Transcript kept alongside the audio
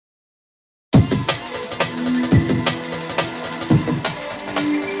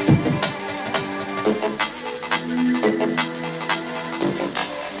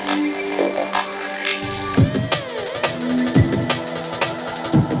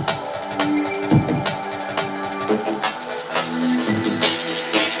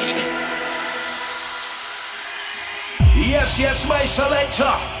yes, my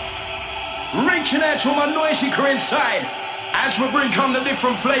selector. Reaching out to my noisy crew inside as we bring on the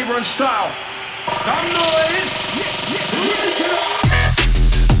different flavor and style. Some noise. Break it up.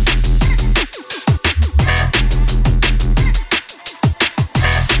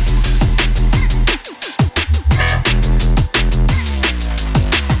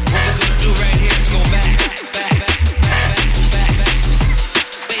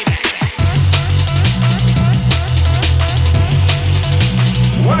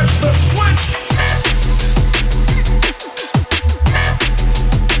 The switch.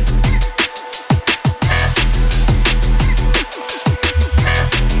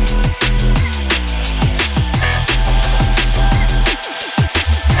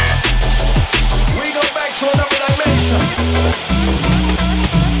 We go back to another dimension.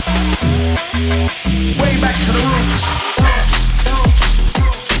 Way back to the roots.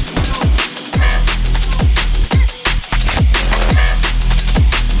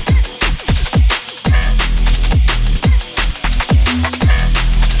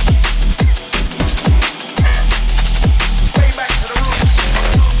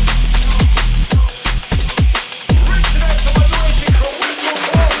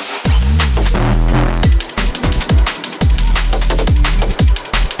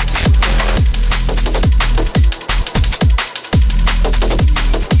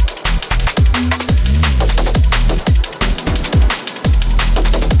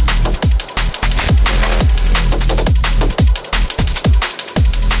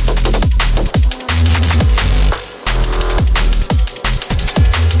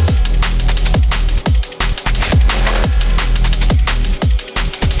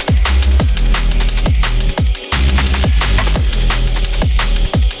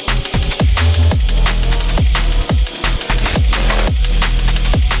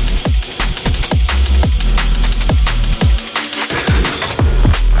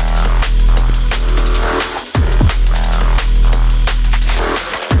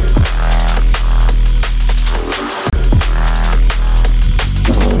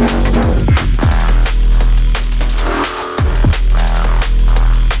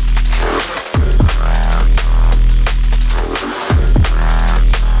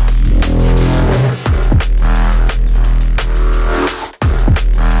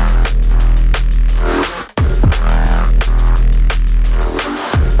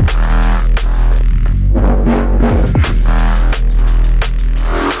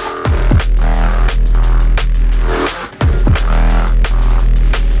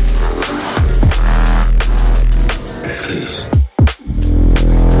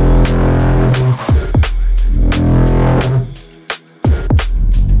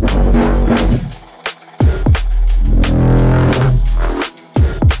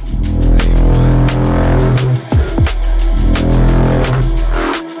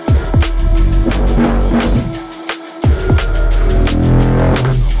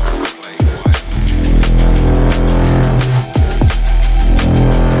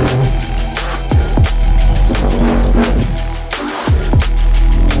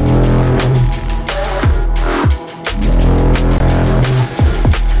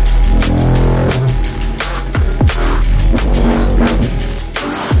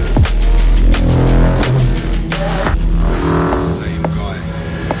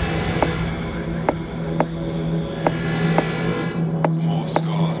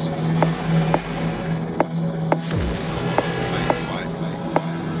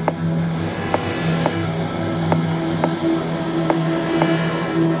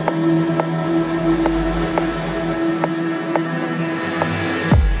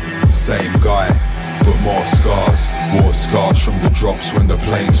 Same guy, but more scars. More scars from the drops when the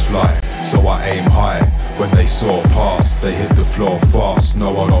planes fly. So I aim high. When they saw past, they hit the floor fast.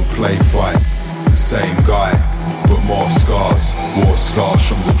 No one on play fight. Same guy, but more scars. More scars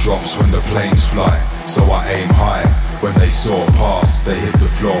from the drops when the planes fly. So I aim high. When they saw past, they hit the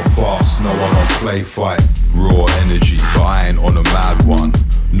floor fast. No one on play fight. Raw energy, but I ain't on a mad one.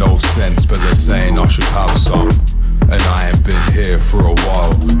 No sense, but they're saying I should have some. And I ain't been here for a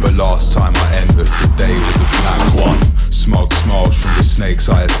while, but last time I entered, the day was a black one. Smug smiles from the snakes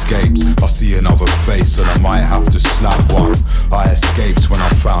I escaped. I see another face and I might have to slap one. I escaped when I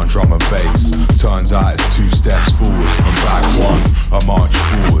found drum and bass. Turns out it's 2 steps forward and back one. I march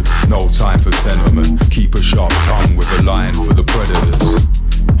forward, no time for sentiment. Keep a sharp tongue with a line for the predators.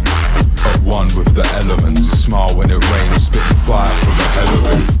 At one with the elements, smile when it rains, spitting fire for the hell of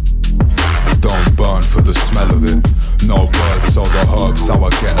it. Don't burn for the smell of it. No birds, so the herbs, how I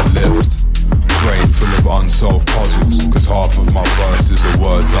get a lift. Brain full of unsolved puzzles, cause half of my verses are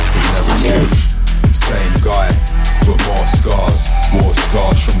words I could never give. Same guy, but more scars.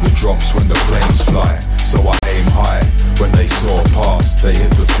 they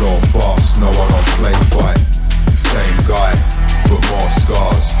hit the floor fast, no one on play fight. Same guy, but more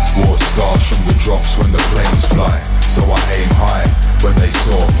scars. War scars from the drops when the planes fly. So I aim high, when they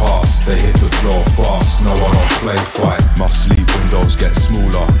soar past, they hit the floor fast, no one on play fight. My sleep windows get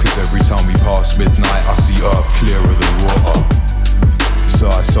smaller, cause every time we pass midnight I see earth clearer than water. So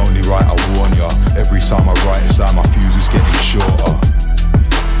it's only right I warn ya, every time I write it's like my fuse is getting shorter.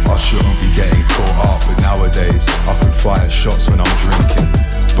 I shouldn't be getting caught up, but nowadays I can fire shots when I'm drinking.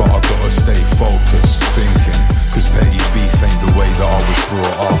 But I gotta stay focused, thinking, cause petty beef ain't the way that I was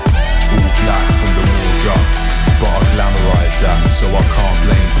brought up. All black from the morgue up, but I glamorise that, so I can't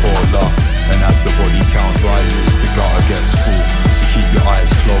blame poor luck. And as the body count rises, the gutter gets full, so keep your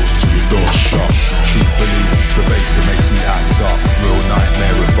eyes closed and your doors shut. Truthfully, it's the bass that makes me act up. Real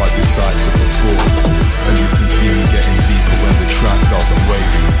nightmare if I decide to perform. And you can see me getting deeper when the track doesn't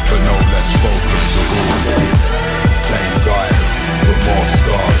wave, but no less focused at all. Same guy, but more scar.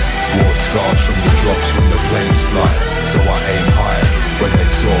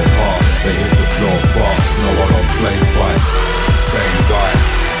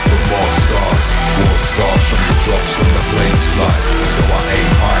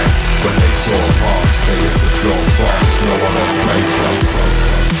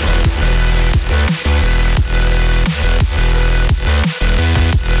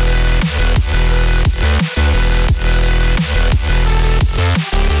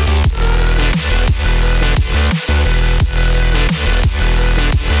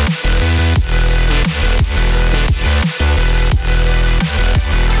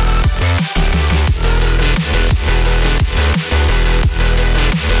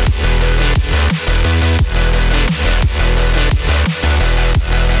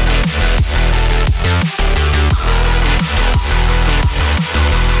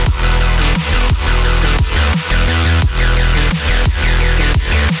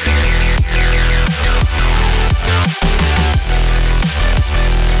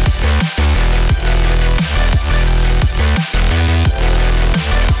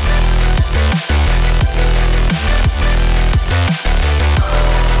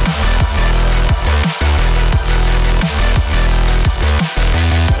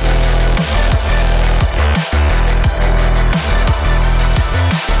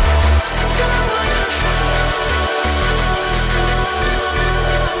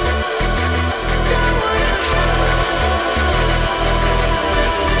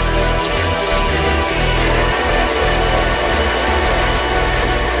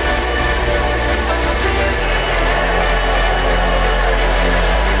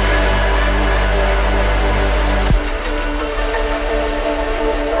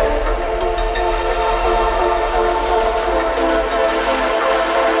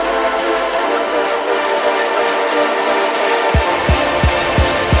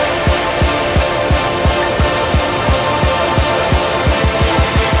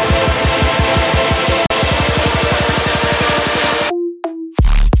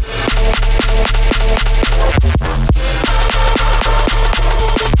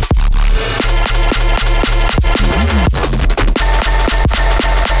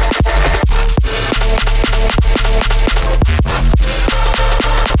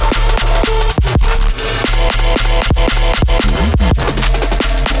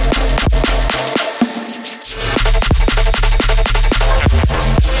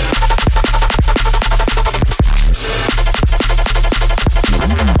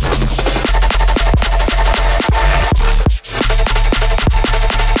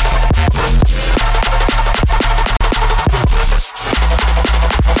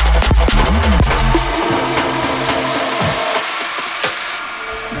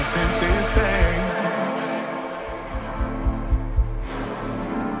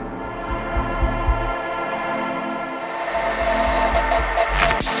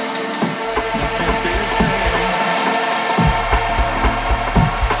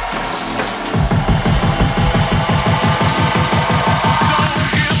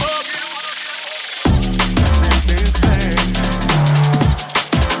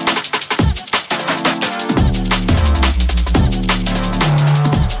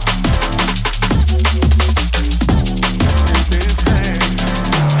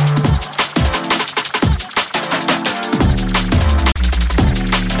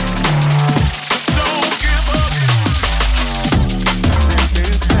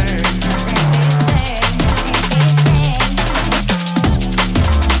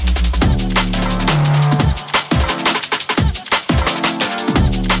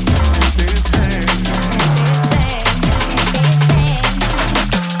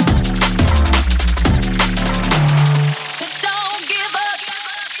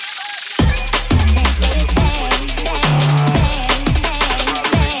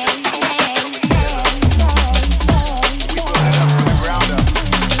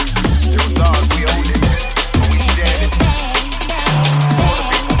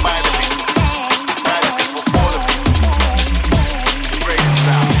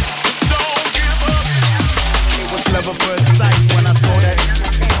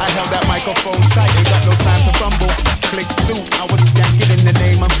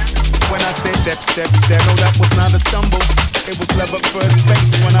 steps there, no that was not a stumble. It was love at first base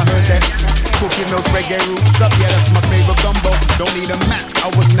when I heard that. Cooking those reggae roots up, yeah that's my favorite gumbo. Don't need a map,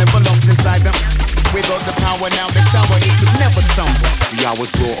 I was never lost inside them. We got the power now, the tower, it could never tumble. See, I was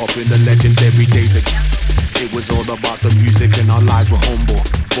brought up in the legendary days ago. It was all about the music and our lives were humble.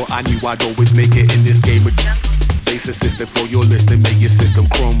 But I knew I'd always make it in this game again. Base a system for your listening, make your system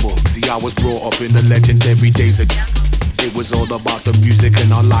crumble. See, I was brought up in the legendary days again. It was all about the music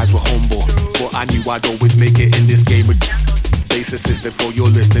and our lives were humble. But I knew I'd always make it in this game again. Base a system for your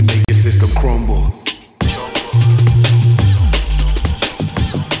listening, make your system crumble.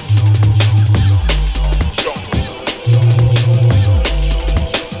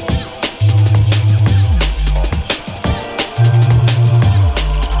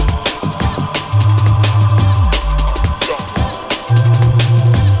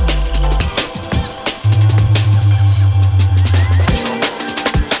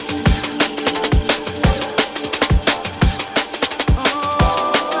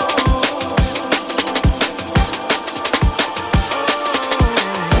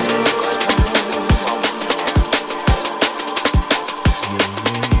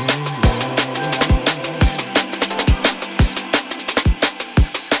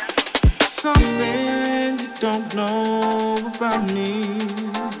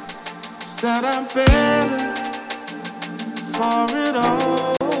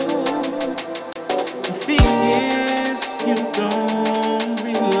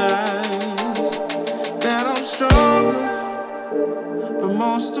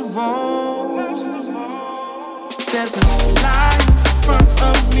 There's a line in front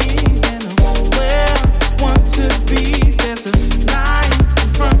of me and I'm where I want to be. There's a line in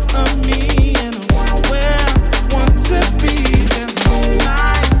front of me and I'm where I want to be. There's a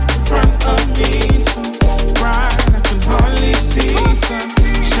line in front of me so bright I can hardly see.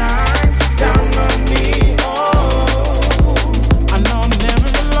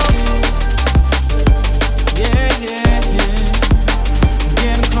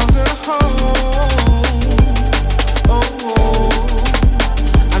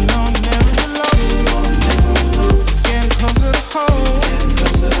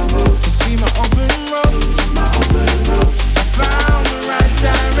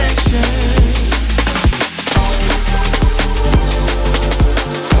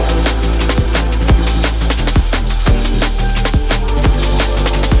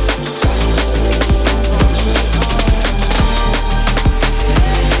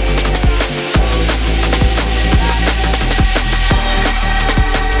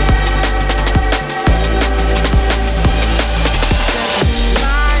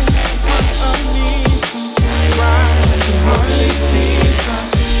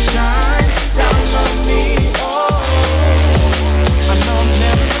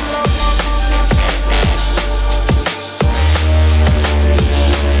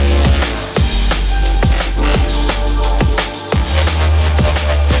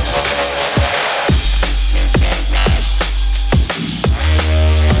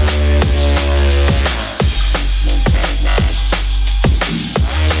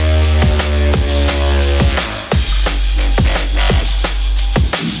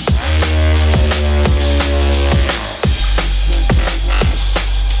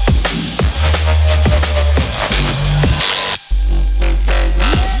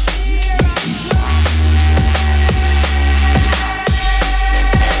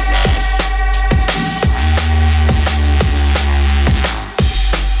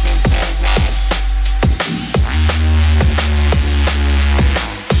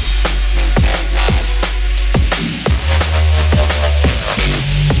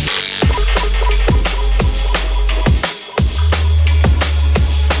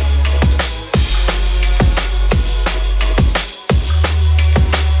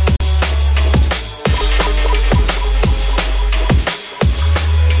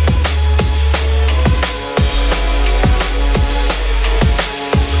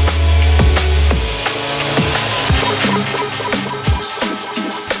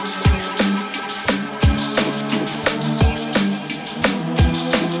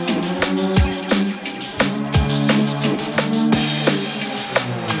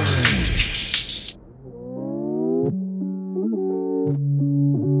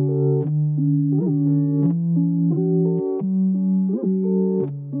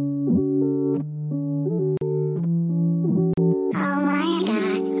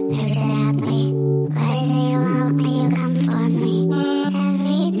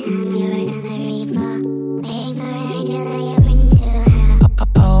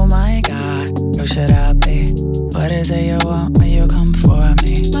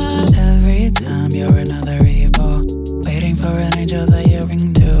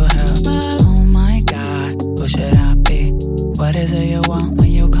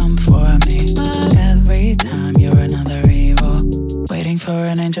 for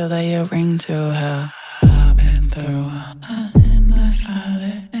an angel that you bring to her. I've been through in the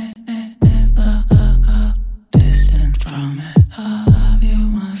valley, distant from it. All of you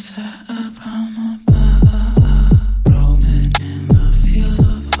must have from above. Roaming in the fields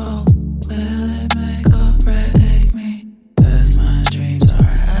of hope. Will it make or break me? 'Cause my dreams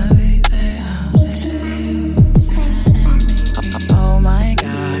are heavy, they are me. Oh my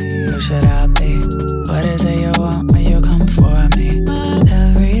God, who should I be? What is it you want when you come for me?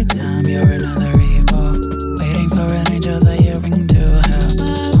 Every time you're another evil, waiting for an angel that you bring to hell.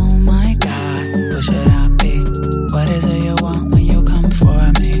 Oh my God, who should I be? What is it you want when you come for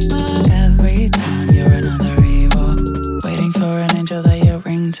me? Every time you're another evil, waiting for an angel that you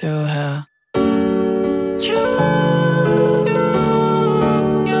bring to hell.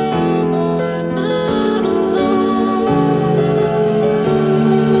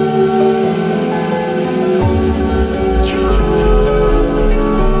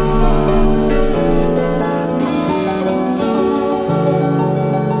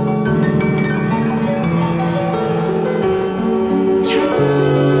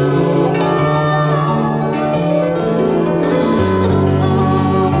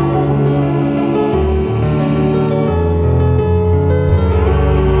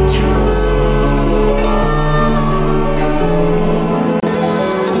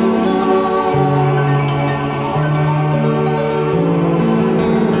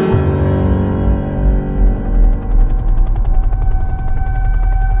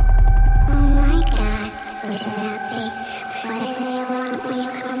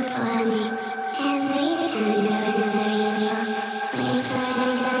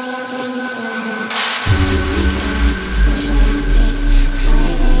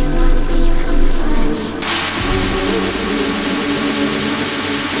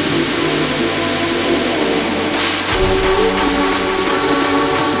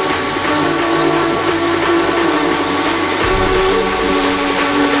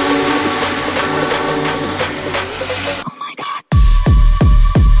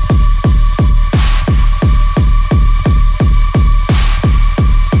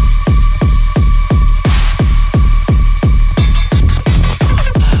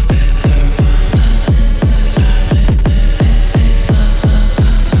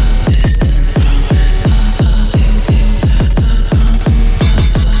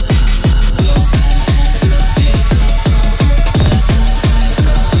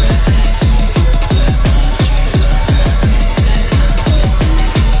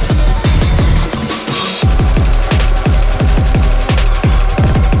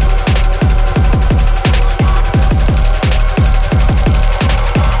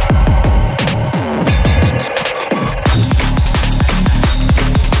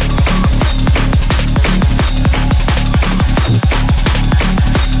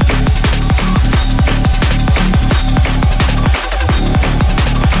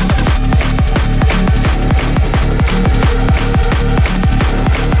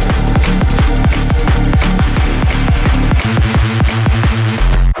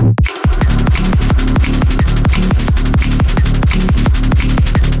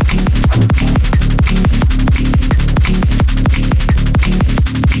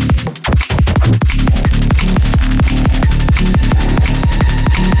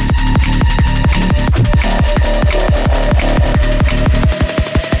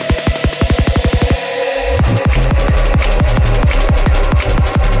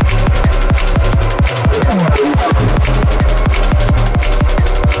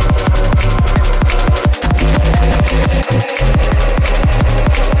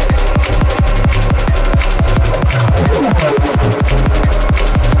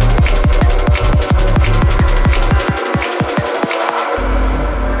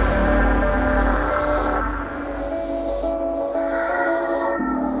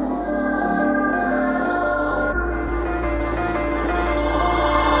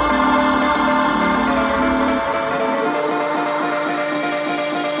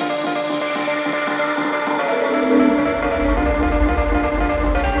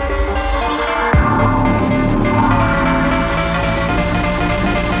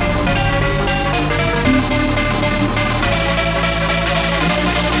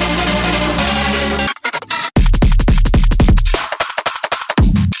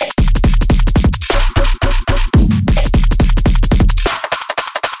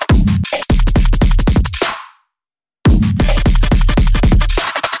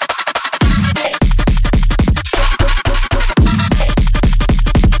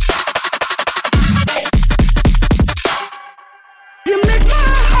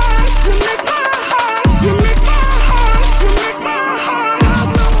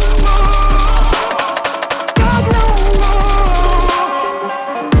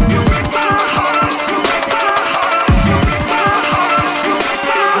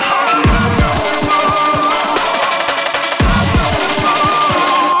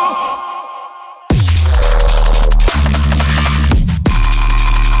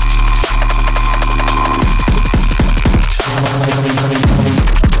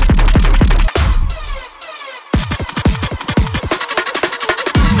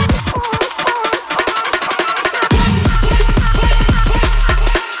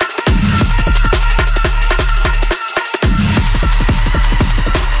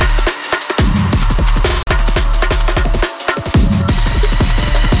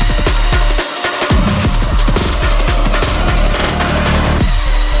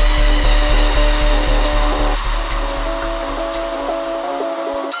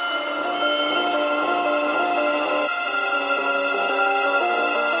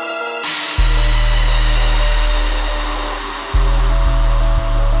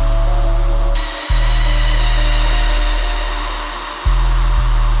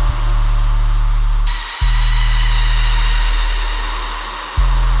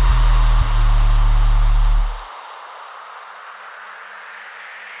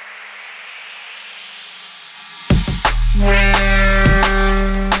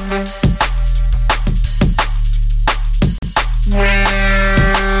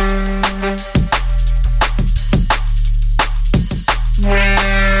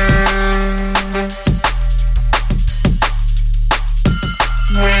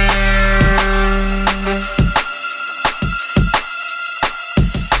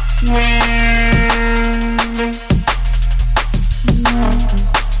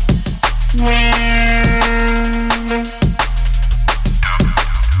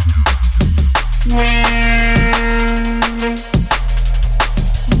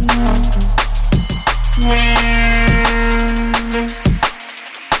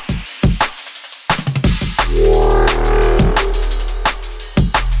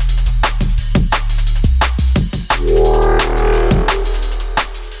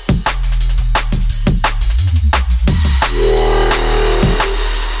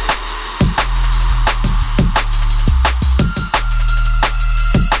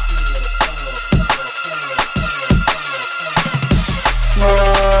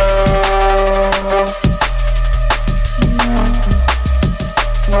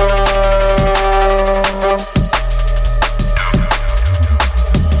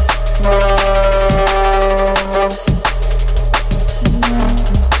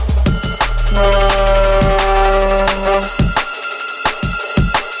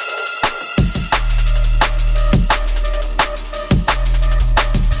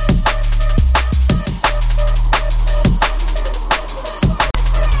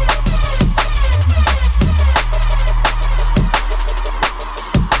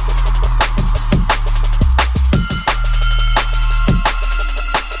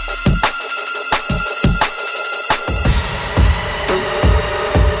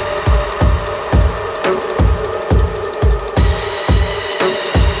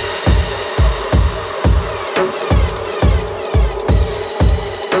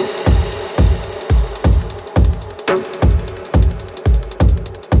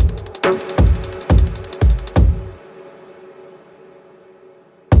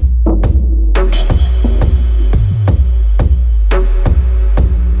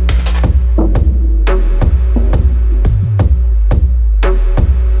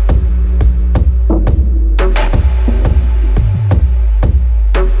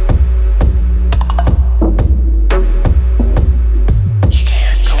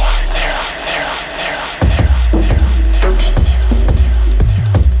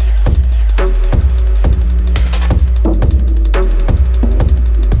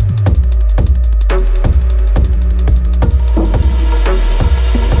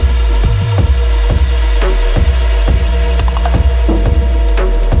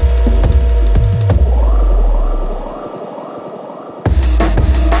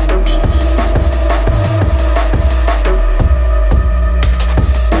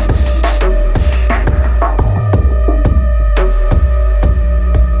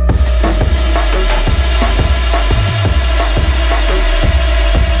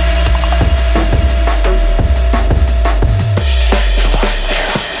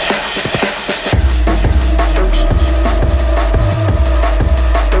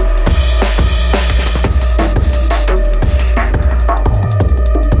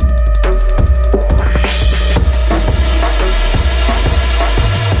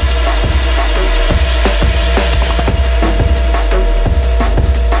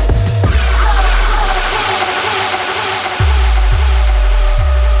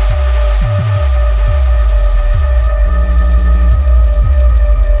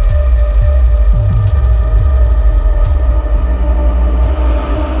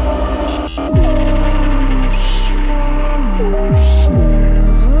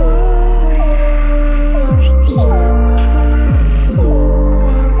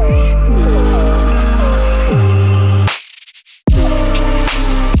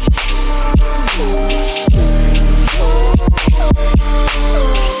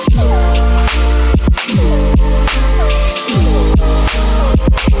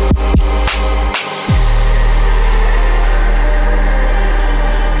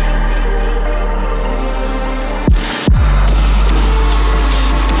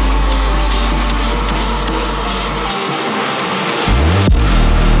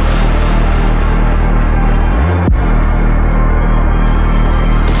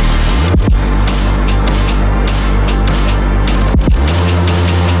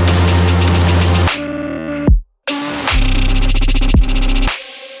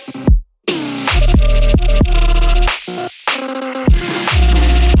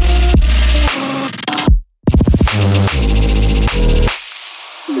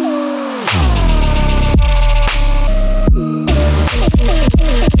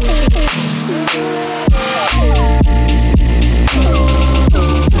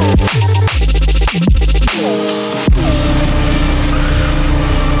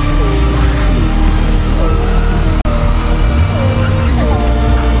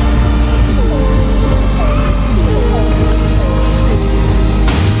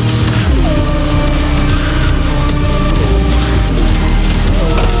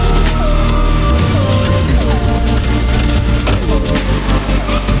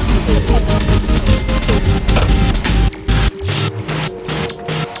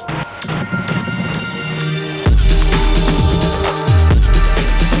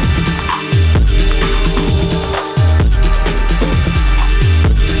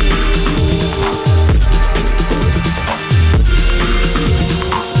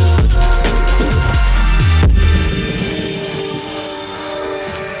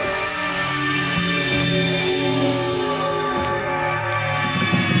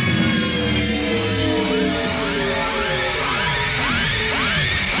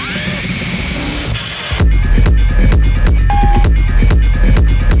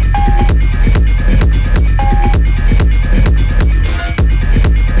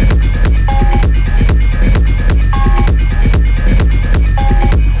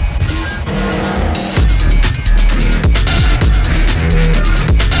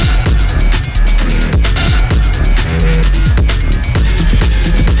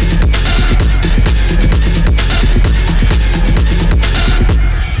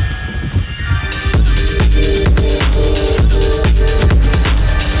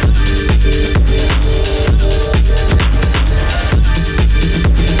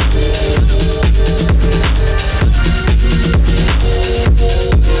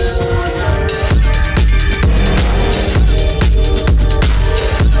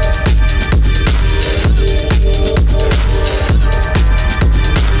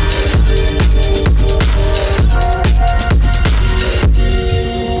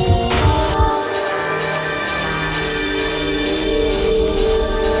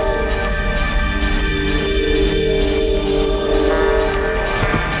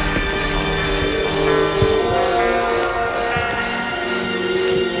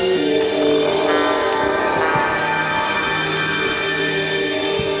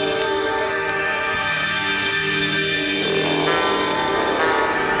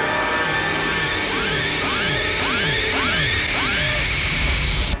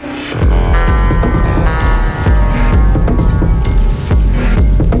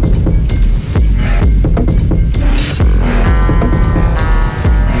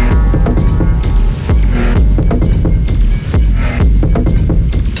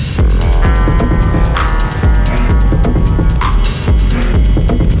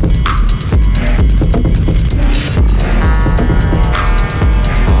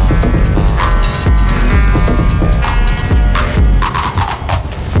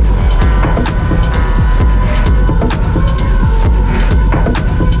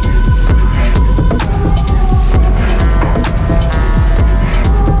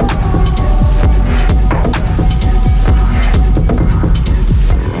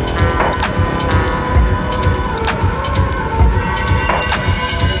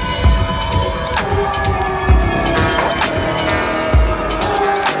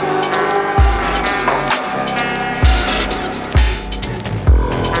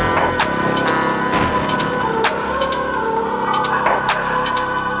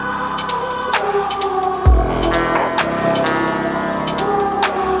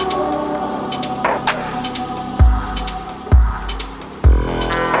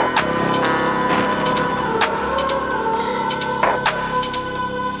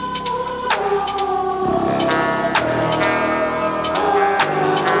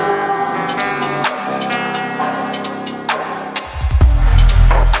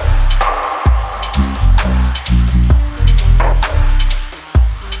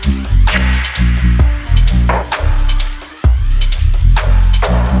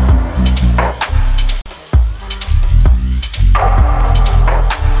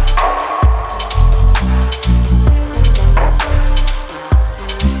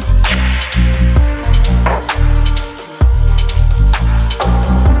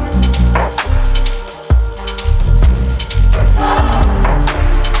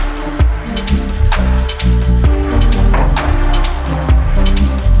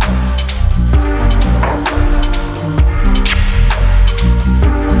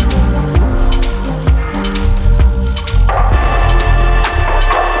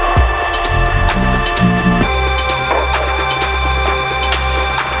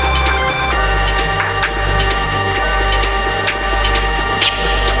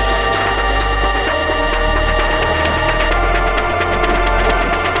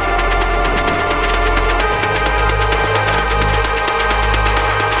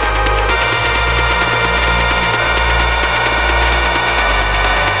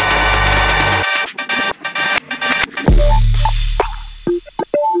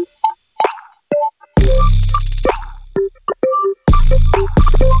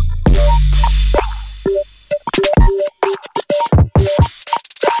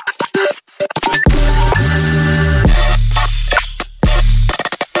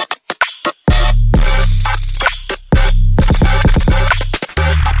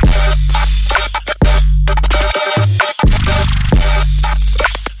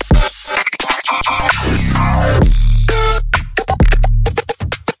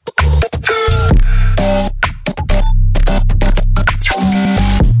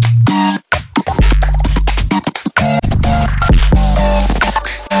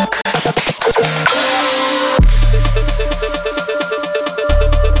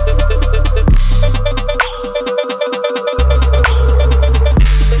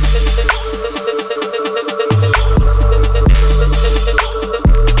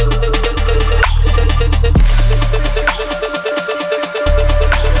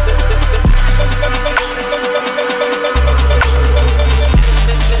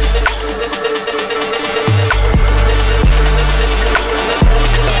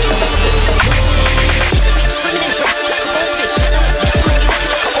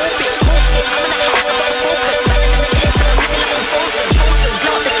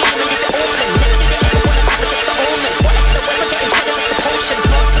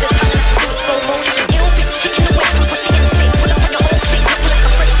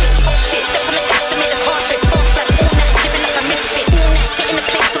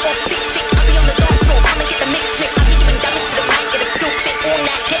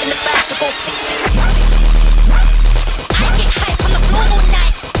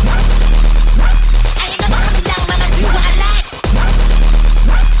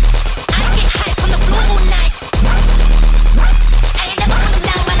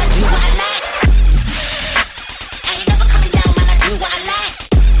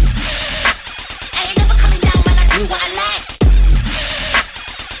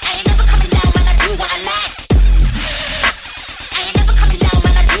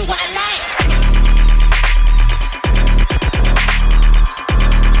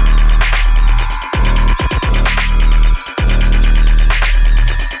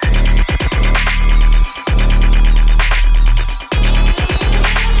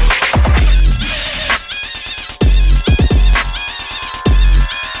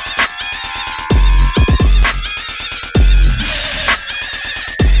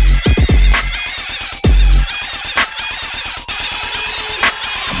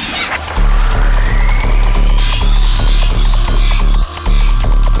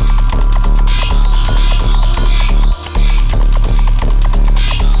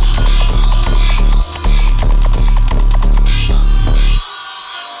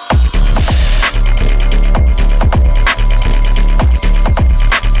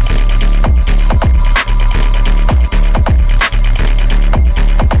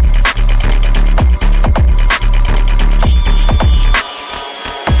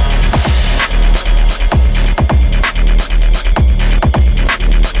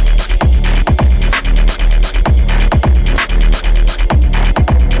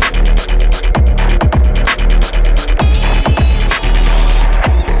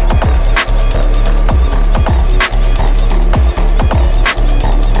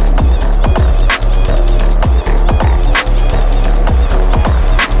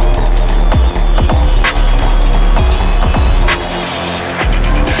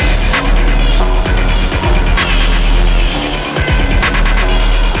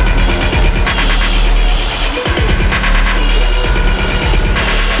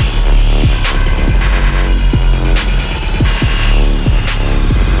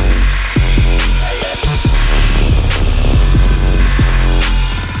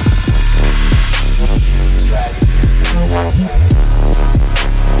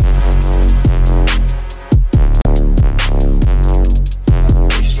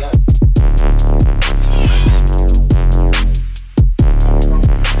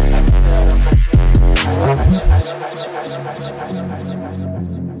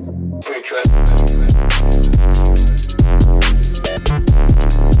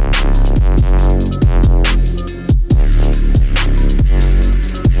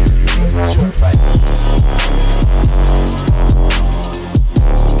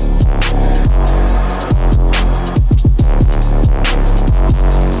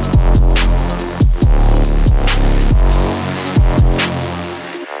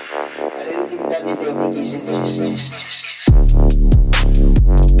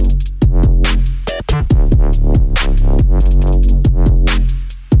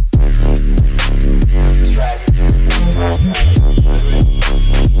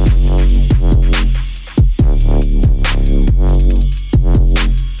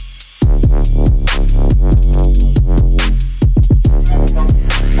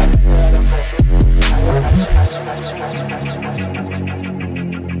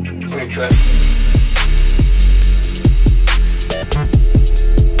 track.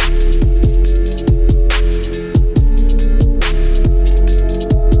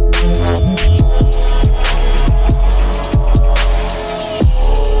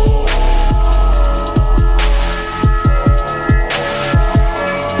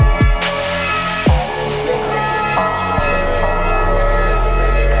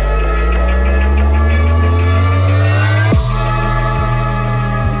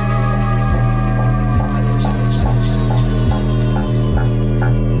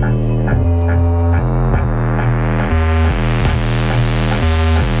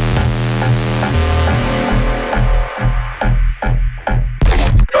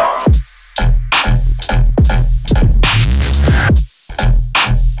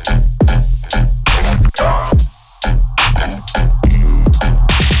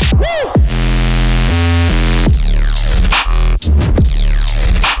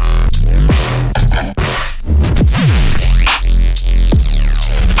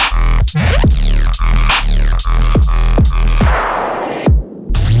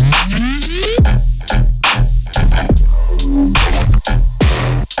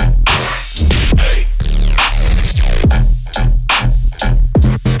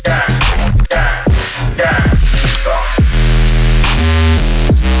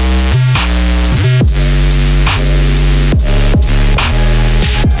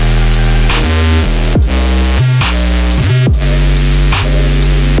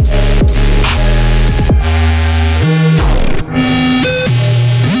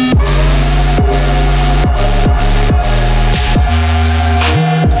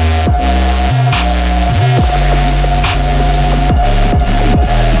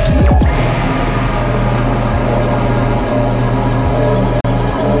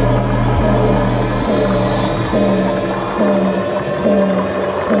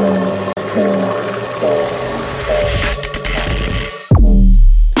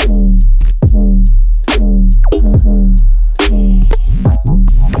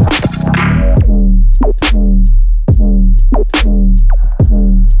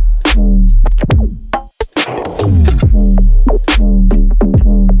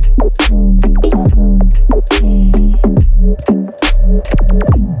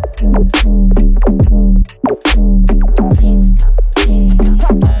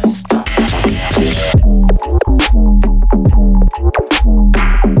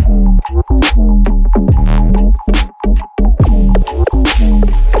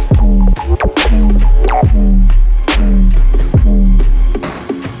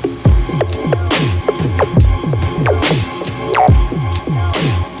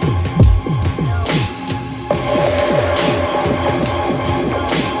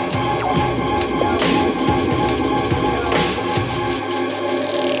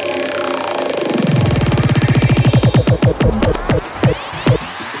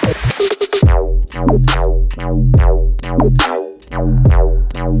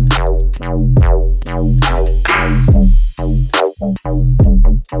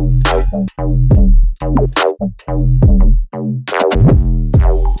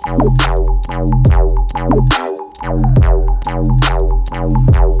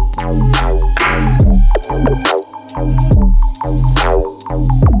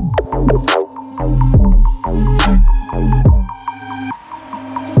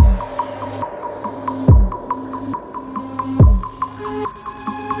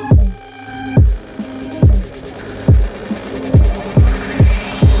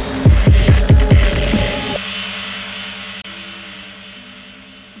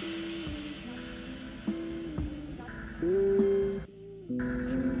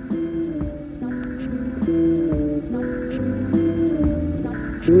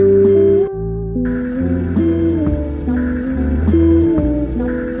 Mm-hmm.